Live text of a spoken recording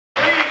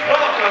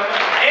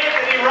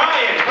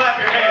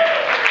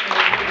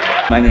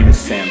My name is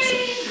Samson.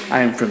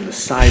 I am from the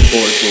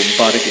Cyborg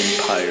Robotic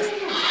Empire.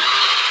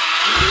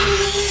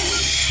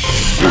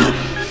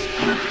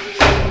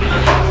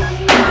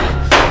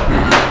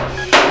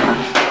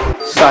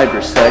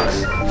 Cybersex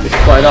is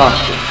quite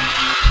often.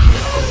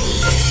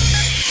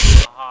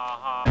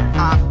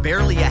 I'm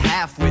barely a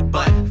half-wit,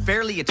 but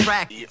fairly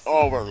attractive. The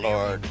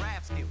Overlord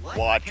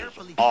watches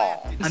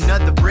all.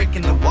 Another brick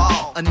in the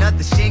wall,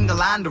 another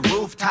shingle on the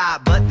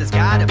rooftop. But there's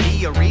gotta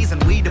be a reason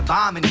we the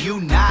bomb and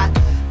you not.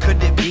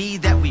 Could it be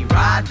that we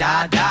ride,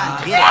 die,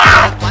 die, get it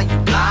up while you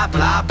blah,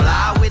 blah,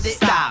 blah with it?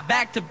 Stop,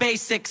 back to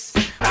basics.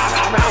 Danny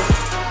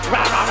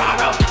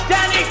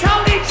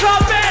Tony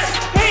Trumpet,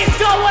 he's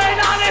going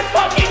on his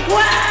fucking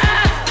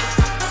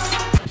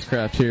quest!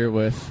 Craft here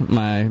with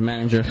my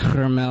manager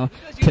Ryane,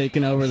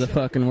 taking over the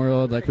fucking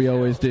world like we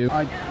always do.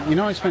 I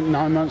spent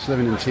 9 months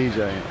living in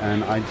TJ,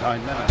 and I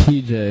never...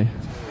 TJ.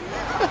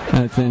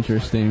 That's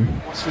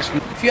interesting.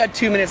 If you had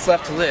 2 minutes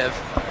left to live,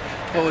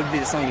 what would be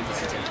the song you'd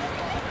listen to?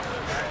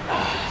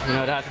 You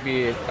know, it'd have to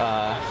be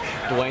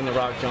Dwayne "The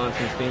Rock"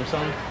 Johnson's theme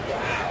song.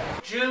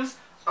 Juice?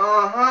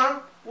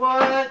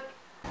 What?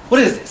 What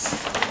is this?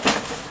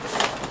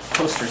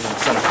 Posters on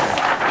something.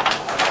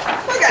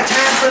 I got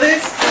time for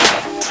this.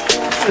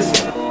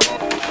 Listen.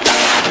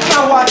 I'm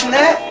not watching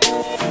that.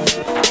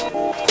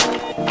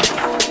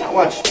 I'm not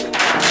watching. I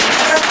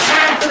got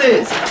time for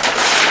this.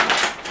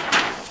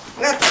 I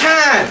got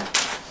time.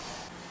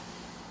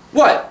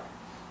 What?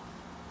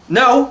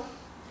 No.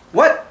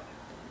 What?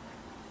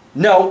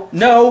 No,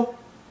 no.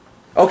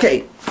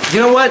 Okay, you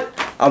know what?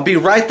 I'll be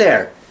right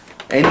there.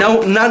 Ain't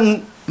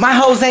nothing. My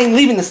hoes ain't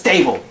leaving the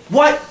stable.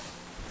 What?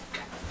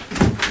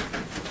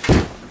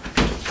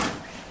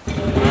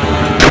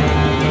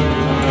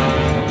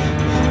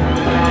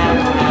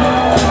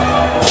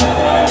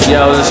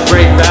 Yo, this is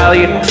Great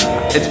Valley.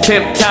 It's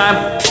pimp time.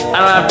 I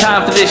don't have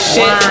time for this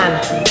shit. Wine,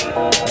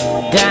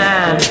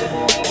 dine,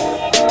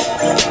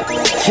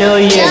 till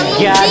you're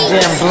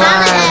goddamn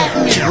blind.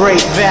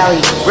 Great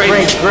Valley,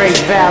 great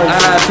Valley. I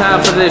don't have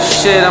time for this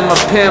shit. I'm a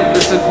pimp.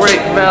 This is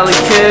Great Valley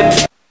kid.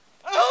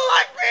 I don't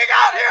like being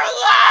out here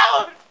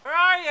alone! Where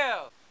are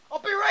you? I'll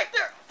be right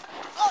there.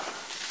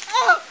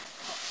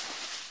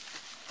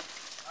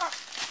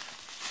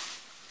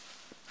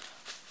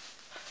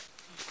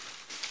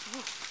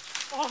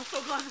 Oh, I'm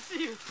so glad to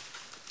see you.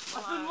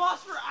 I've been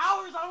lost for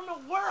hours. I don't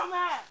know where I'm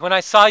at. When I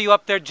saw you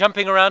up there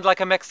jumping around like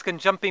a Mexican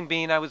jumping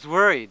bean, I was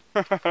worried.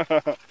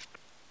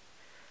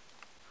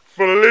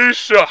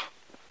 Felicia!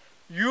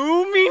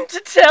 You mean to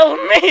tell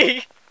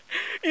me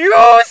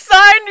you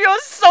signed your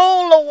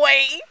soul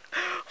away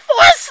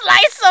for a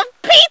slice of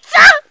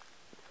pizza?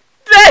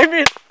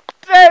 Damien!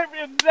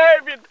 Damien!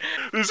 Damien!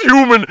 This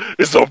human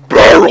is a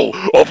barrel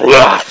of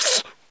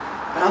laughs!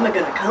 But I'm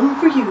gonna come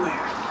for you,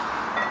 Aaron.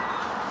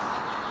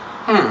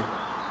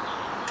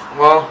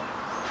 Well,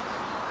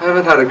 I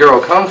haven't had a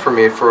girl come for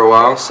me for a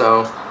while,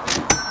 so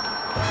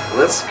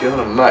let's go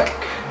to Mike.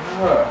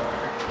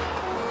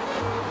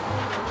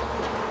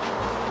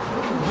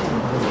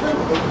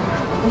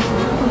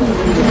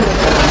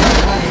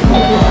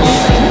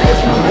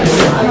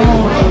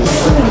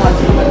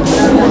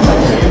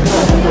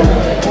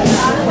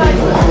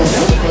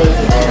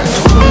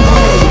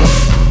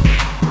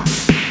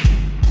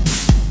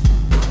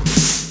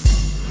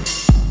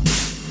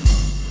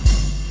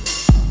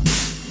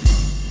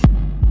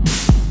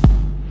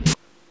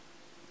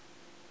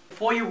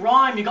 Before you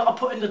rhyme, you gotta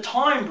put in the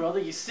time, brother,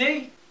 you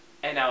see?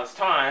 And now it's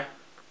time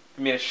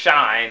for me to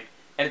shine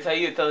and to tell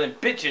you to tell them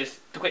bitches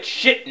to quit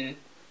shitting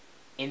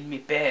in me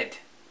bed.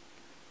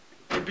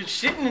 You've been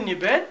shitting in your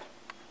bed?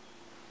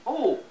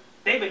 Oh,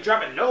 they've been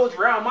dropping loads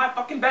around my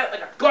fucking bed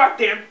like a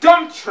goddamn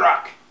dump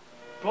truck.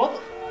 Brother,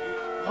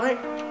 what?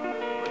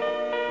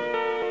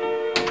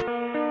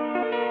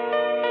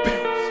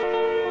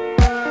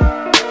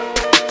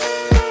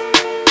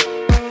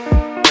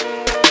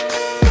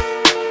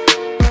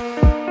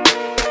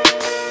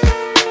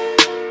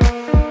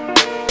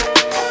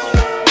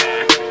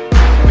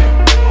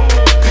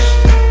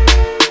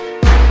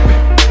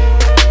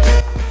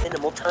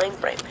 Time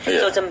frame.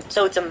 Yeah.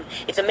 So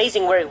it's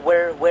amazing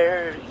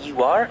where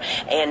you are,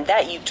 and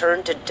that you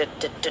turn to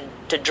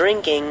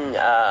drinking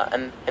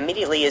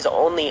immediately is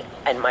only,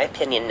 in my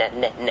opinion,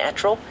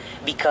 natural,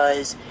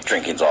 because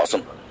Drinking's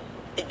awesome.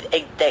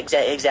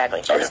 Exactly.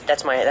 Okay.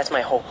 That's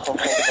my whole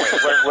point.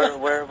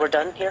 We're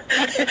done here.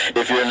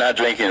 If you're not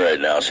drinking right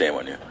now, shame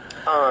on you.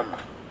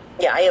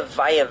 Yeah, I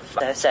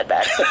have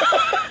setbacks.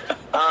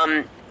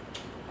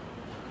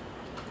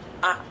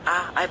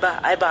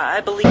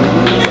 I believe.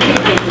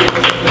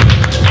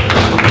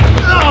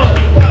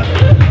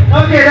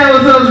 Okay, that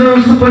was those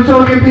rules. Super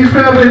Tony, please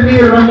grab with me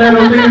around that.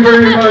 Thank you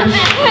very much.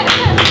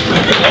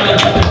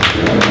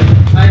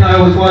 I know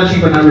I was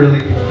watching, but not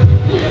really.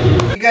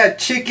 You got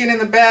chicken in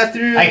the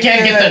bathroom. I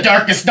can't get the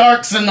darkest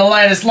darks and the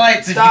lightest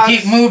lights. If you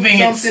keep moving,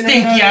 it's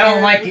stinky. I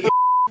don't like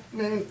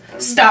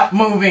it. Stop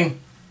moving.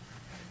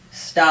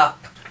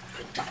 Stop.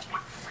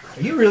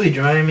 Are you really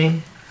drying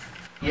me?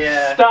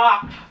 Yeah.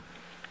 Stop.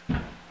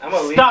 I'm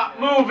gonna leave. Stop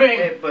moving!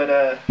 Hey,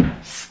 but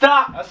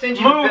Stop I'll send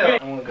you moving! the bill.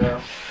 I'm gonna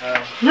go.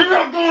 You're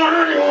not going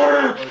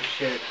anywhere! Oh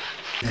shit.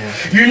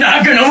 You're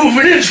not gonna move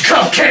an inch,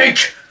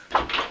 cupcake!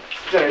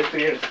 Sorry,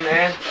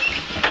 man.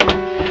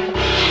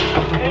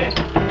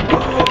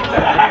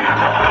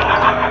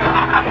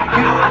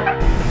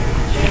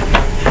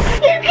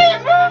 You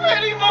can't move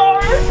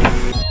anymore!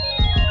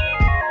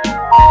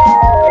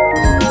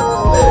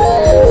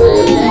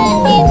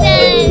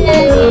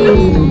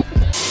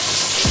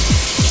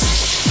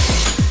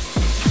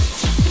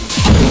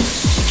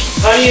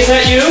 Honey, is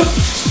that you?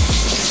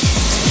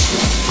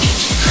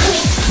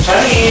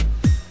 Honey?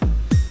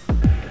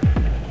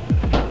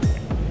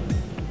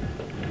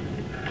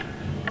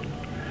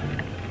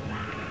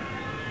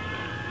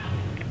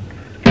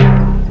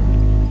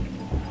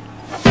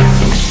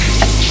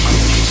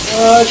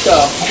 What the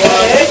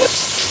fuck?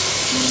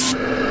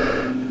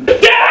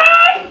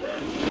 Dad!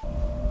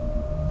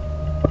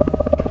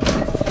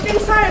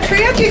 Inside a tree,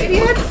 you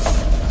idiots!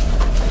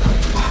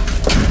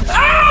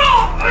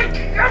 Ow!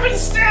 I've been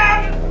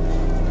stabbed!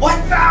 What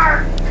the